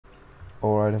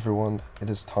Alright everyone,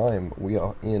 it is time. We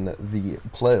are in the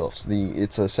playoffs.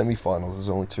 It's a semi-finals. There's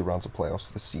only 2 rounds of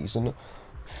playoffs this season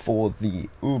for the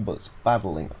UBA's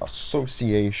Battling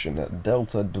Association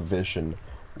Delta Division.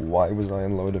 Why was I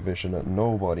in lower division?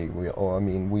 Nobody.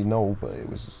 We know, but it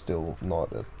was still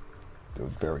not a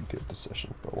very good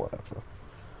decision. But whatever.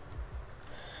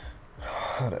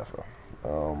 Whatever.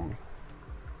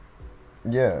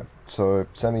 Yeah. So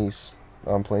semis.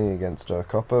 I'm playing against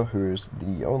Copper, who's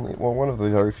one of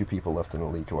the very few people left in the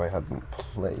league who I hadn't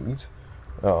played.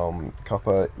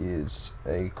 Copper is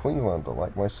a Queenslander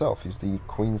like myself. He's the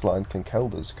Queensland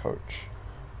Conkeldurrs coach,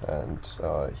 and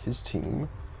his team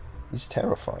is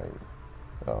terrifying.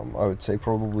 I would say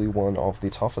probably one of the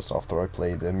toughest after I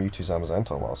played Mewtwo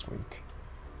Zamazenta last week.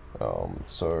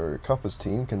 So Copper's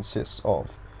team consists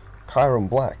of Chiron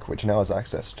Black, which now has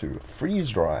access to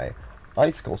Freeze Dry,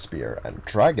 Icicle Spear, and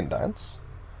Dragon Dance.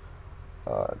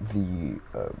 The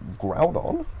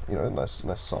Groudon,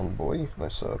 nice Sun Boy,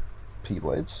 nice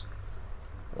P-Blades.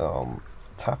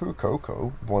 Tapu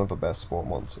Koko, one of the best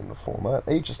Sportmons in the format.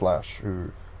 Aegislash,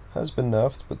 who has been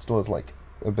nerfed, but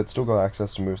still got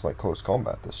access to moves like Close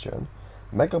Combat this gen.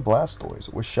 Mega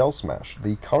Blastoise with Shell Smash,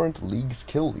 the current league's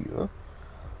kill leader.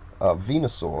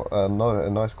 Venusaur, a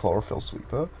nice Chlorophyll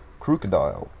Sweeper.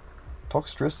 Crocodile,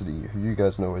 Toxtricity, who you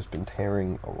guys know has been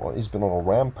he's been on a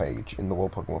rampage in the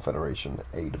World Pokemon Federation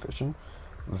A Division.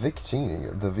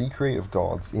 Victini, the V-Create of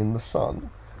Gods in the Sun.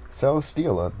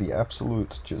 Celesteela, the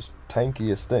absolute just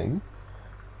tankiest thing.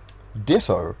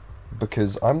 Ditto,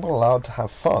 because I'm not allowed to have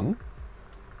fun.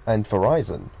 And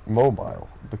Verizon Mobile,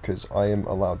 because I am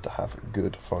allowed to have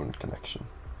good phone connection.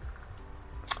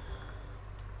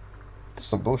 That's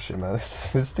some bullshit, man.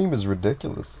 This team is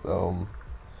ridiculous.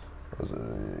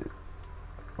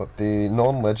 But the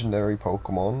non-legendary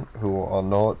Pokemon who are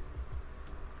not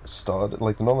started,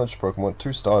 like the non-legendary Pokemon,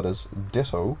 2 starters,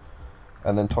 Ditto,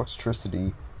 and then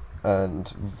Toxtricity,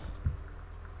 and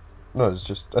it's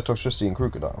just Toxtricity and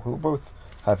Crocodile, who both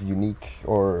have unique,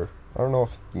 or I don't know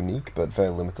if unique, but very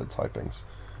limited typings.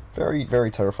 Very,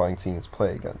 very terrifying teams to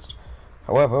play against.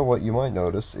 However, what you might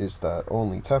notice is that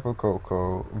only Tapu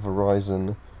Koko,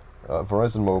 Verizon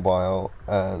Mobile,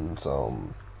 and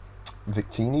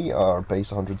Victini are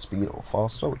base 100 speed or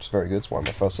faster, which is very good. So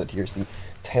my first set here is the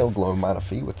Tail Glow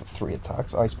Manaphy with the 3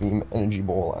 attacks. Ice Beam, Energy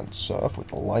Ball, and Surf with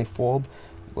the Life Orb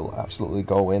will absolutely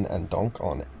go in and dunk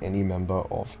on any member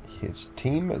of his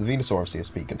team. The Venusaur obviously has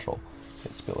speed control,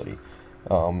 its ability.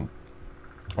 I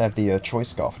have the Choice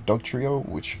Scarf Dug Trio,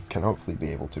 which can hopefully be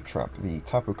able to trap the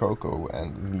Tapu Koko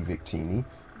and the Victini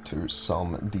to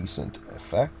some decent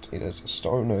effect. It is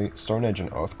Stone Edge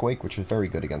and Earthquake, which is very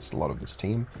good against a lot of this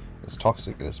team. It's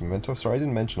Toxic, it is Memento. Sorry, I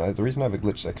didn't mention, the reason I have a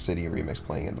Glitch X City remix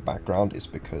playing in the background is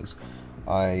because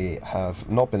I have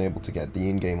not been able to get the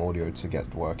in-game audio to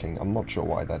get working. I'm not sure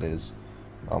why that is.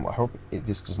 I hope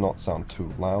this does not sound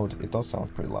too loud. It does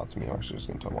sound pretty loud to me. I'm actually just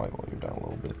going to turn my volume down a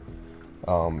little bit.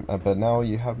 But now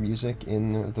you have music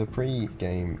in the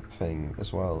pre-game thing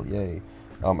as well, yay.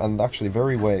 And actually,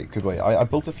 good way. I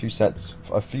built a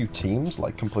few teams,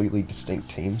 like completely distinct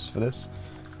teams for this.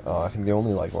 I think the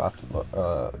only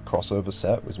crossover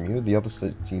set was Mew. The other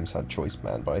teams had Choice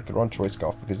Man, but I could run Choice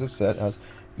Scarf because this set has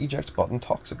Eject Button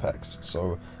Toxapex.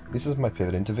 So this is my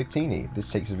pivot into Victini.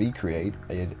 This takes a V-Create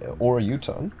or a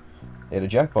U-Turn. It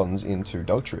eject buttons into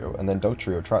Dugtrio, and then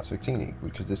Dugtrio traps Victini,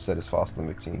 because this set is faster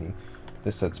than Victini.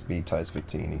 This set speed ties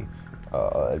Victini.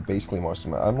 Basically most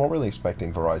of my... I'm not really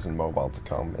expecting Verizon Mobile to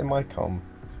come. It might come.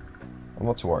 I'm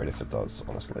not too worried if it does,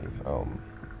 honestly.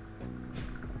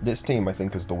 This team, I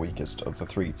think, is the weakest of the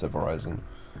 3 to Verizon,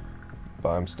 but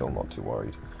I'm still not too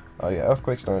worried. Yeah,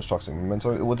 Earthquake, Stone Edge, Toxic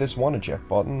Memento. With this one eject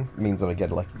button, means that I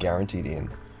get like guaranteed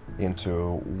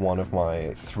into one of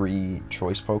my 3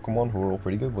 choice Pokemon, who are all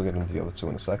pretty good. We'll get into the other 2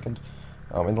 in a second.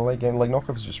 In the late game, like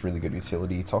Knockoff is just really good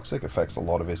utility. Toxic affects a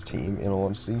lot of his team, in all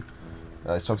honesty.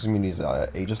 His Toxic immunity is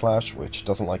Aegislash, which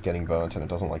doesn't like getting burnt and it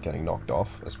doesn't like getting knocked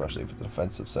off, especially if it's a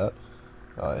defensive set.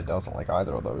 It doesn't like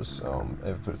either of those.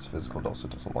 If it's physical, it also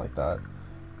doesn't like that.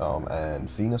 And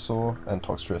Venusaur and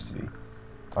Toxtricity.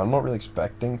 I'm not really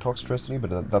expecting Toxtricity,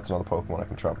 but that's another Pokemon I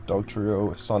can trap.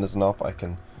 Dugtrio, if Sun isn't up, I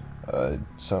can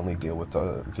certainly deal with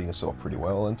Venusaur pretty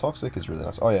well. And Toxic is really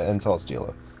nice. Oh yeah, and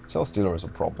Celesteela. Celesteela is a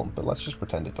problem, but let's just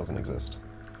pretend it doesn't exist.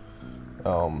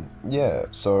 Yeah,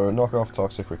 so Knockoff,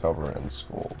 Toxic, Recover, and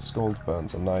Scald. Scald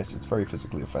burns are nice. It's very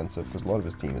physically offensive, because a lot of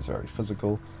his team is very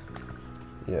physical.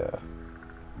 Yeah.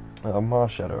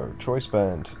 Marshadow, Choice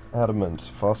Band,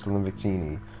 Adamant, faster than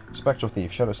Victini, Spectral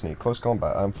Thief, Shadow Sneak, Close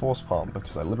Combat. I'm Force Palm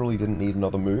because I literally didn't need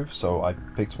another move, so I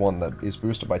picked one that is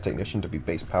boosted by Technician to be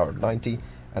base powered 90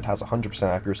 and has 100%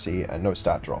 accuracy and no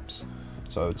stat drops.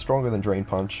 So it's stronger than Drain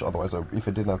Punch, otherwise if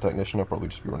it didn't have Technician, I'd probably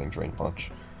just be running Drain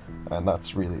Punch. And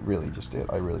that's really just it.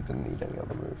 I really didn't need any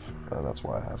other move, and that's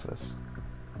why I have this.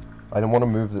 I didn't want a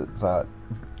move that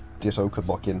Ditto could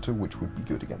lock into, which would be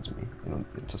good against me,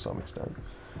 to some extent.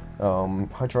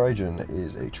 Hydreigon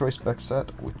is a choice spec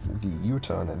set with the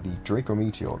U-Turn, the Draco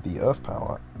Meteor, the Earth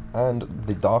Power, and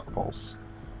the Dark Pulse.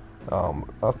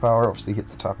 Earth Power obviously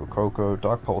hits the Tapu Koko.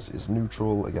 Dark Pulse is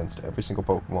neutral against every single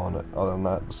Pokemon other than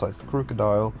that, besides the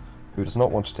Crocodile, who does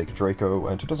not want to take a Draco,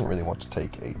 and who doesn't really want to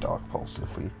take a Dark Pulse.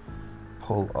 If we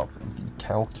pull up the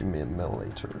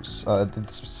calcumulators.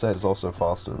 This set is also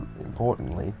faster,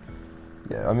 importantly.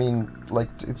 Yeah, I mean, like,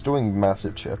 it's doing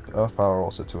massive chip. Earth Power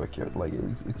also to accurate. Like,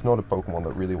 it's not a Pokemon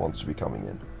that really wants to be coming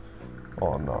in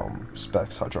on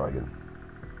Specs Hydreigon.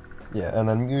 Yeah, and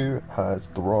then Mew has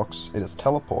the rocks. It is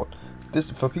Teleport. This,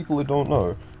 for people who don't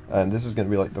know, and this is going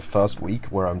to be like the first week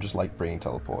where I'm just like bringing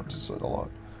Teleport just a lot.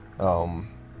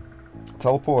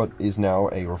 Teleport is now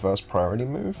a reverse priority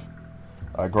move.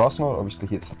 Grass Knot obviously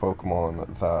hits the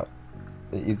Pokemon that...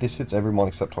 this hits everyone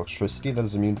except Toxtricity that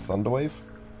is immune to Thunder Wave,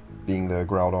 being the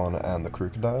Groudon and the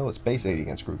Crocodile. It's base 80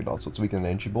 against Crocodile, so it's weaker than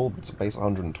Energy Ball, but it's a base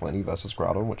 120 versus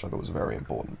Groudon, which I thought was very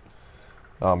important.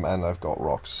 And I've got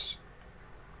Rocks.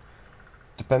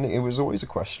 It was always a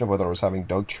question of whether I was having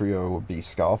Dugtrio be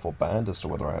Scarf or Band as to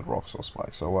whether I had Rocks or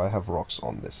Spike, so I have Rocks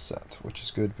on this set, which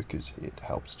is good because it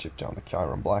helps chip down the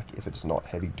Kyurem Black if it is not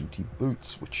Heavy Duty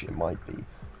Boots, which it might be.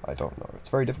 I don't know. It's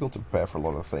very difficult to prepare for a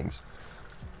lot of things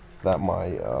that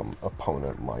my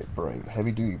opponent might bring.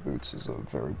 Heavy Duty Boots is a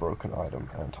very broken item,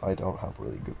 and I don't have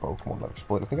really good Pokemon that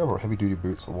exploit. I think I wrote Heavy Duty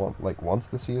Boots once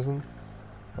this season,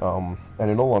 and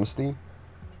in all honesty,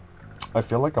 I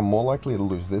feel like I'm more likely to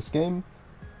lose this game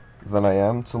than I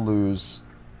am to lose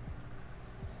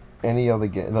any other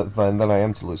game, than I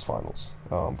am to lose finals.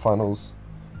 Finals,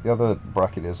 the other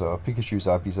bracket is Pikachu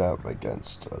Zappy Zap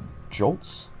against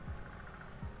Jolts.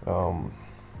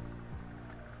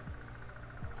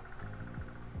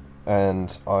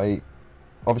 And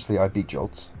obviously I beat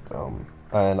Jolts,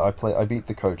 and I beat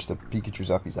the coach that Pikachu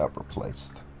Zappy Zap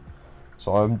replaced.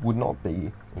 So I would not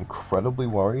be incredibly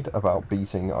worried about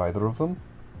beating either of them,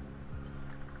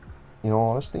 in all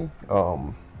honesty.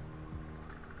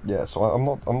 Yeah, so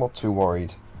I'm not too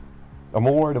worried. I'm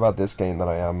more worried about this game than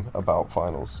I am about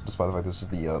finals, despite the fact this is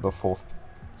the fourth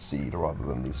seed rather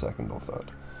than the second or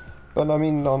third. But I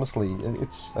mean, honestly,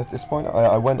 it's at this point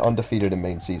I went undefeated in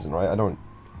main season, right? I don't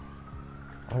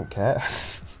care,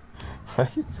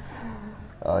 right?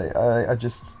 I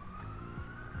just,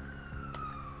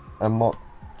 I'm not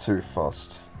too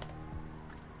fussed.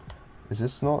 Is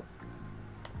this not?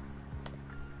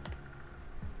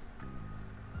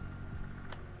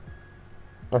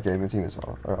 Okay, my team is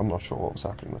fine. I'm not sure what was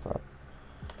happening with that.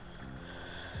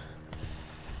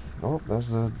 Oh, there's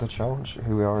the challenge.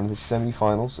 Here we are in the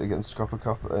semi-finals against Copper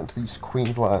Cup and these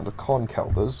Queensland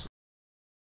Conkeldurrs.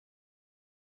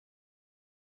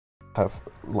 Have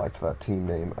liked that team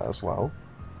name as well.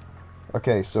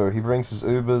 Okay, so he brings his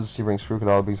Ubers, he brings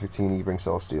Crocodile, brings Victini, he brings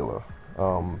Celesteela.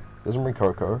 Doesn't bring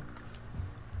Coco.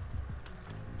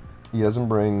 He doesn't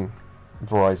bring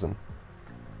Verizon.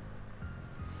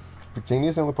 Victini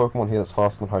is the only Pokemon here that's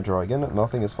faster than Hydreigon.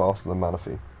 Nothing is faster than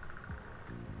Manaphy.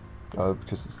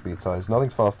 Because it's speed size.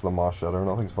 Nothing's faster than Marshadow,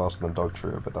 nothing's faster than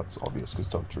Dugtrio, but that's obvious because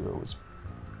Dugtrio is,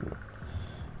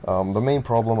 the main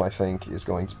problem, I think, is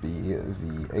going to be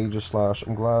the Aegislash.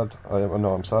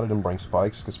 I'm sad I didn't bring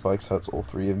Spikes, because Spikes hurts all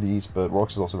three of these, but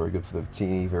Rocks is also very good for the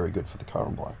Victini, very good for the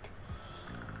Kyurem Black.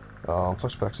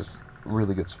 Touchbacks is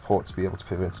really good support to be able to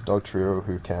pivot into Dugtrio,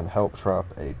 who can help trap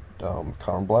a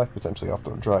Kyurem Black, potentially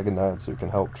after a Dragonite, who can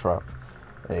help trap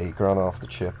a Groudon off the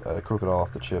chip, a Crocodile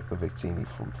off the chip, a Victini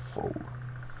from full.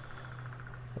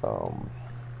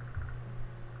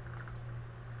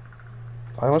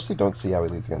 I honestly don't see how he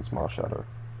leads against Marshadow.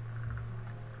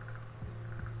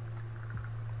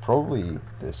 Probably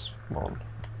this one.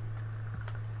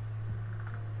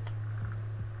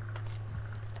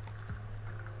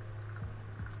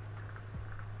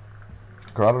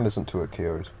 Groudon isn't too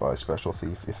KO'd by Special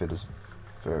Thief if it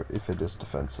is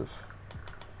defensive.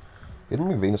 He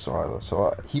didn't bring Venusaur either,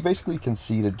 so he basically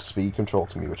conceded speed control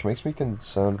to me, which makes me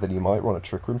concerned that he might run a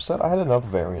Trick Room set. I had another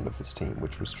variant of his team,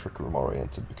 which was Trick Room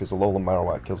oriented, because Alolan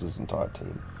Marowak kills his entire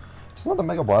team. He's not the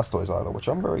Mega Blastoise either, which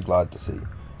I'm very glad to see.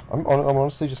 I'm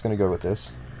honestly just going to go with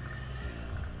this.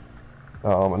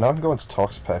 And now I'm going to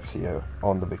Toxapex here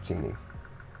on the Victini.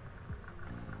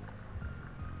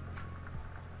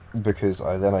 Because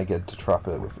then I get to trap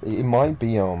it with... It might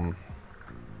be,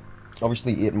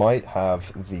 obviously, it might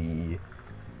have the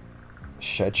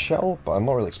Shed Shell, but I'm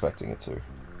not really expecting it to.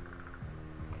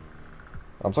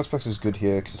 Toxapex is good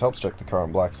here because it helps check the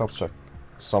current black, it helps check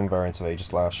some variants of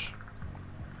Aegislash.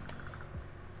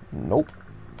 Nope.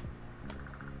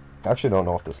 I actually don't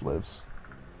know if this lives,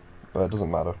 but it doesn't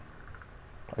matter.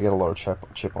 I get a lot of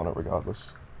chip on it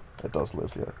regardless. It does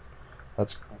live, yeah.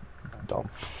 That's dumb.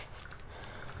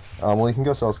 Well, you can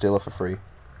go Cell Stealer for free.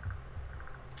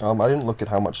 I didn't look at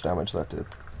how much damage that did.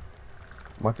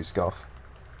 Might be Scuff.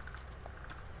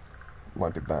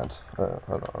 Might be banned. I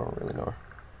don't really know.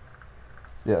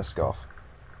 Yeah, Scuff.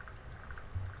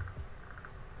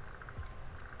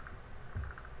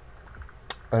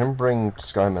 I didn't bring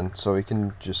Skyman, so we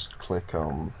can just click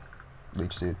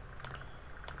Leech Seed.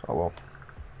 Oh well.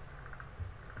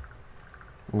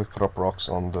 Let me put up rocks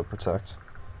on the Protect.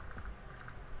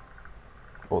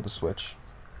 Or the Switch.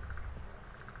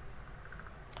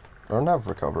 I don't have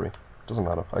Recovery. Doesn't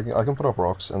matter. I can put up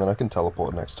rocks, and then I can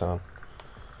teleport next turn.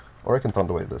 Or I can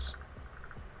Thunderwave this.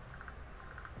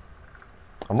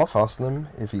 I'm not faster than him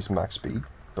if he's max speed,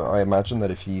 but I imagine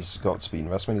that if he's got speed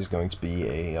investment, he's going to be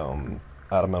a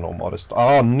Adamant or Modest.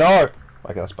 Oh no!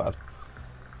 Okay, that's bad.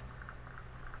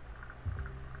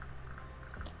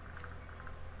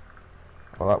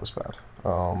 Well, that was bad.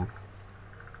 I'm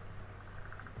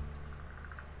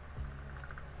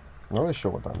not really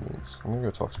sure what that means. I'm gonna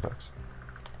go Toxapex.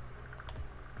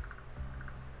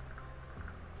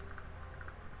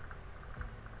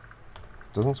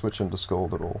 Doesn't switch into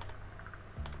Scold at all.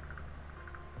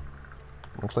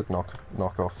 I'm gonna click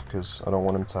knock off because I don't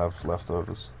want him to have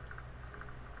leftovers.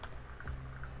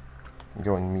 I'm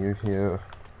going Mew here.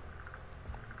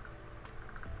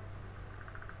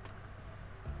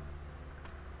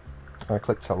 I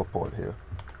click teleport here.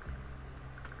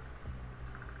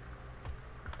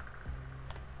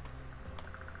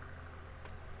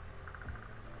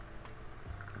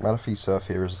 Manaphy Surf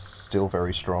here is still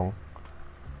very strong.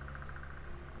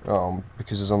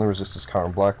 Because his only resist is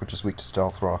Current Black, which is weak to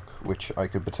Stealth Rock, which I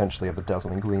could potentially have the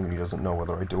Dazzling Gleam and he doesn't know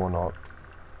whether I do or not.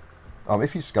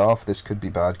 If he's Scarf, this could be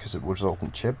bad because it would result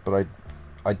in Chip, but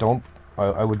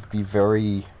I would be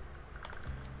very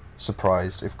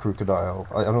surprised if Crocodile.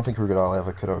 I don't think Crocodile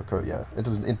ever could. Yeah,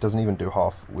 it doesn't even do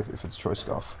half if it's Choice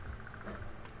Scarf.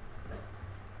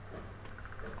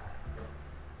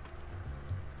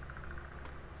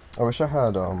 I wish I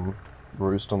had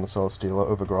Roost on the Celesteela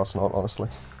over Grass Knot, honestly.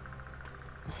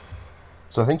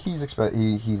 So I think he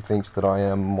thinks that I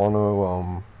am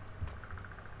mono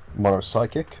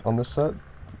Psychic on this set,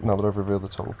 now that I've revealed the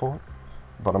teleport,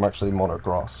 but I'm actually mono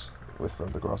Grass with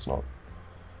the Grass Knot,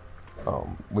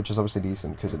 which is obviously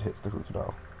decent because it hits the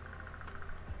Crocodile.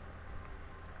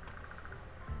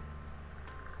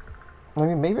 I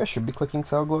mean, maybe I should be clicking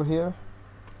Tail Glow here,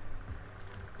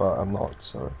 but I'm not,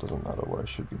 so it doesn't matter what I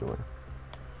should be doing.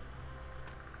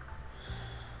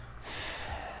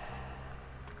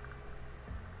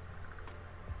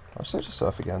 I'll just to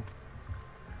Surf again.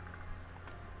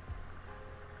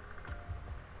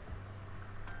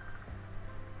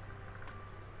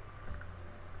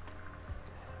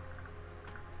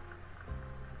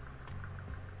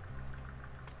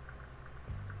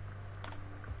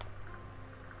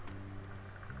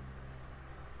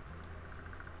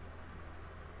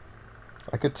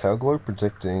 I could Tail Glow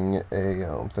predicting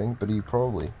a thing, but he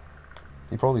probably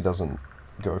doesn't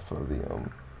go for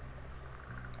the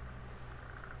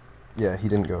yeah, he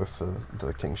didn't go for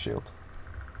the King's Shield.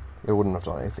 It wouldn't have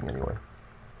done anything anyway.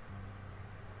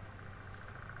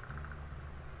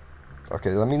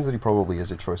 Okay, that means that he probably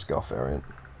is a Choice Scarf variant.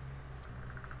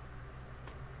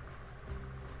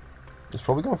 He's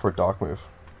probably going for a Dark move.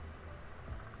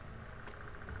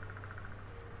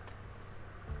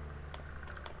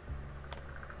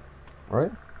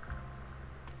 Right?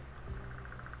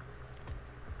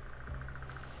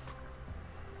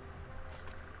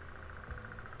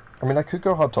 I mean, I could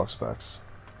go Hard Toxapex.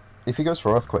 If he goes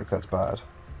for Earthquake, that's bad.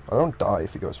 I don't die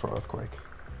if he goes for Earthquake.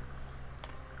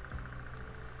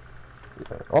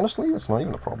 Yeah, honestly, it's not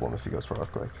even a problem if he goes for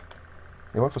Earthquake.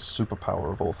 He went for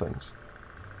Superpower of all things.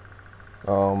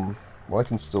 Well, I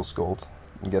can still Scald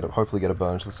and hopefully get a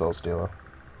burn to the Celesteela.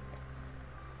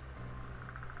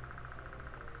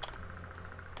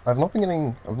 I've not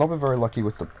been very lucky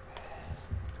with the...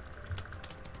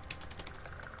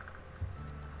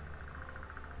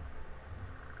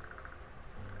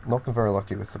 Not been very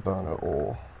lucky with the burn at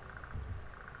all.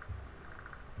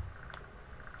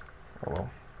 Oh well.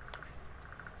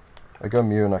 I go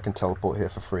Mew and I can teleport here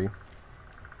for free.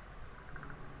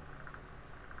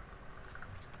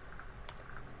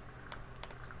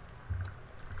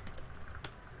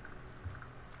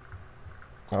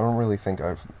 I don't really think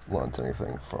I've learnt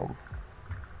anything from...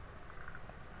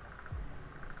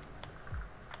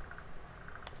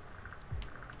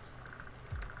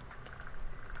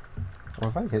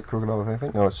 Have I hit Crocodile with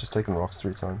anything? No, it's just taken rocks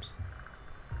 3 times.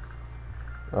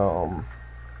 I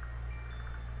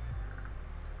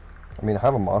mean, I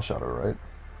have a Marsh Shadow, right?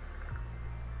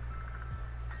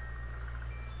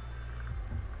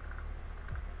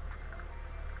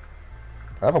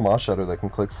 I have a Marsh Shadow that can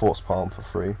click Force Palm for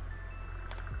free.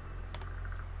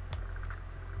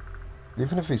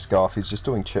 Even if he's Scarf, he's just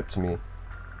doing chip to me.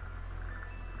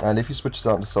 And if he switches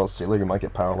out into Stealth Stealer, he might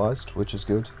get paralyzed, which is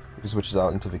good. If he switches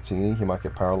out into Victini, he might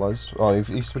get paralyzed. Oh, if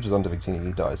he switches on to Victini,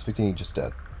 he dies. Victini just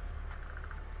dead.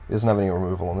 He doesn't have any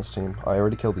removal on this team. I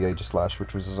already killed the Aegislash,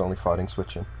 which was his only fighting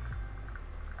switching.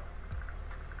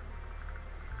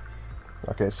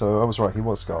 Okay, so I was right, he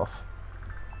was Scarf.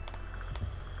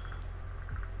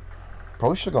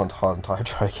 Probably should have gone hard and Tire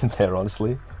Dragon there,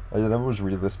 honestly. That was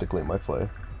realistically my play.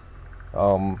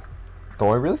 Though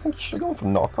I really think he should have gone for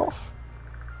Knockoff.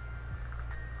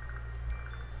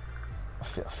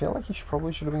 I feel like he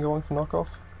probably should have been going for Knockoff.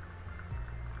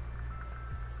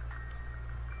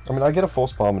 I mean, I get a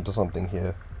Force Palm into something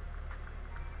here.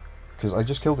 Because I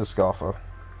just killed his Scarfer.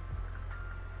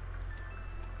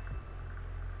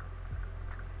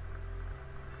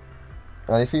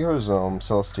 And if he goes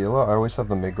Celesteela, I always have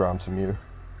the mid-ground to Mew.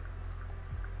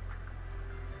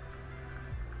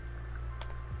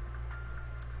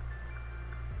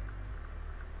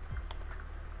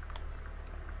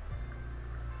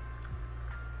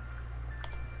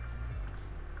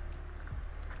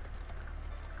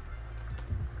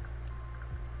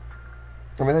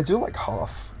 I mean, I do like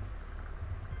half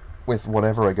with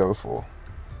whatever I go for.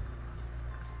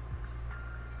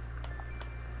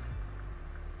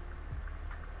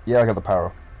 Yeah, I got the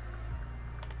power.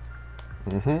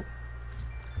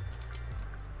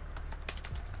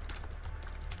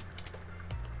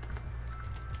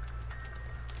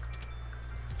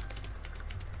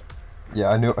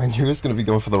 Yeah, I knew he was gonna be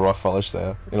going for the rock polish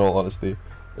there, in all honesty.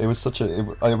 It was such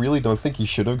a... I really don't think he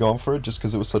should have gone for it, just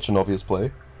because it was such an obvious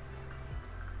play.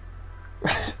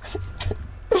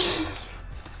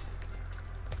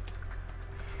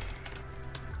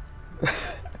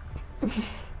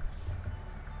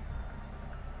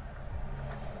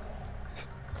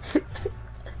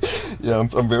 Yeah,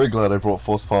 I'm very glad I brought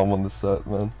Force Palm on this set,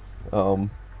 man.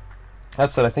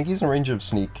 As said, I think he's in range of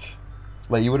Sneak.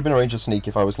 Like, he would have been in range of Sneak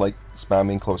if I was, like,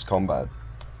 spamming close combat.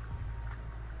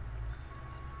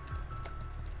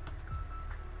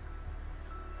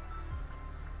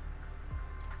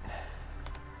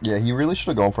 Yeah, he really should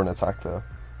have gone for an attack there.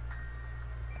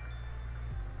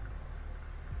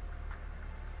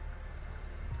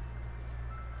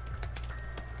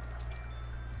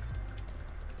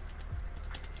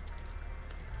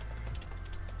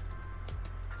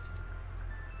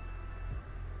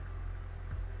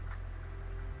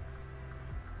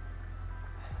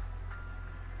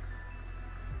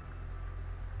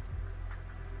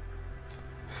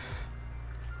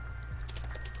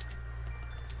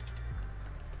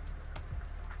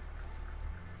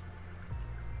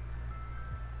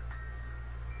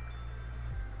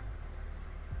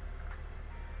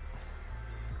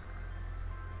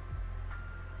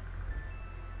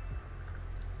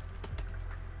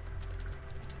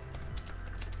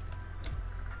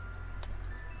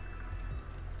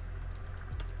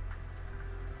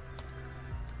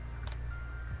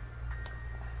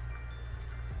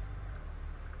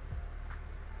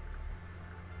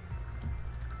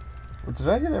 Did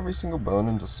I get every single bone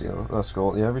into steal it?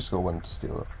 Skull? Yeah, every skull went into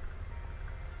steal it.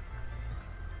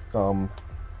 I'm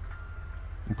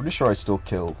pretty sure I still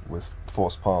kill with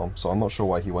Force Palm, so I'm not sure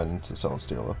why he went into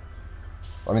Celesteela.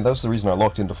 I mean, that's the reason I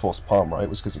locked into Force Palm, right?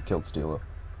 Was because it killed Stealer.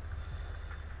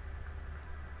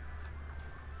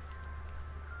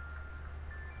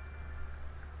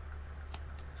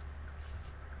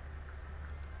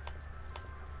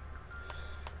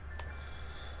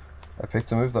 I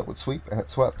picked a move that would sweep, and it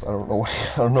swept. I don't know what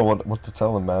I don't know what to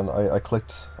tell him, man. I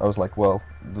clicked. I was like, well,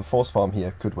 the Force Palm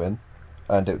here could win,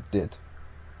 and it did.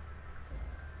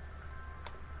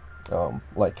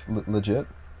 Like legit.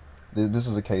 This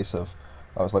is a case of,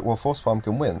 I was like, well, Force Palm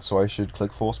can win, so I should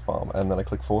click Force Palm, and then I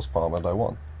click Force Palm, and I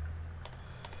won.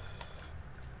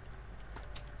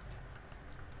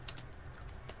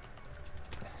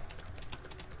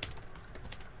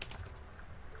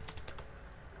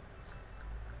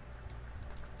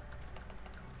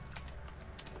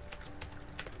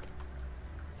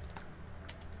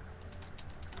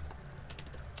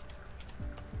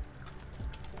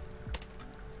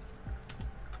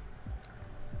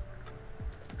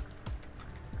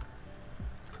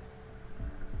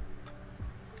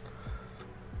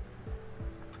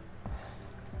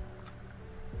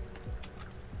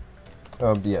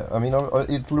 Yeah, I mean,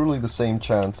 it's literally the same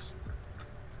chance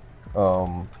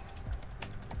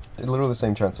Literally the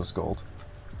same chance as Scald.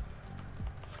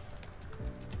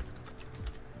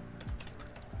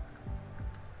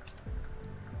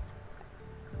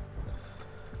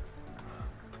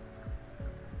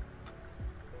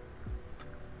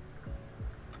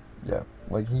 Yeah,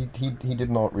 like he did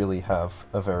not really have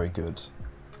a very good,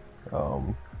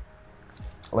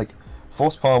 like,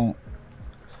 Force Palm.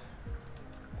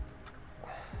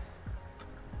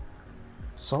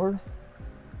 So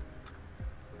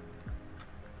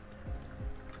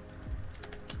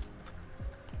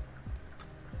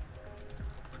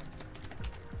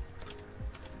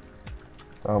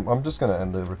I'm just going to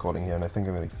end the recording here, and I think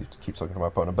I'm going to keep talking to my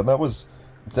opponent, but that was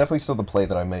definitely still the play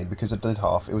that I made, because it did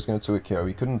half. It was going to 2-hit KO,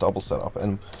 he couldn't double set up,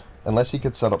 and unless he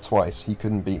could set up twice, he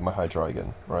couldn't beat my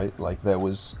Hydreigon, right? Like, there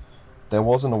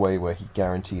wasn't a way where he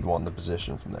guaranteed won the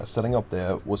position from there. Setting up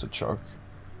there was a choke.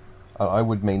 I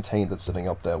would maintain that setting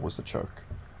up there was a choke,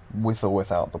 with or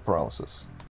without the paralysis.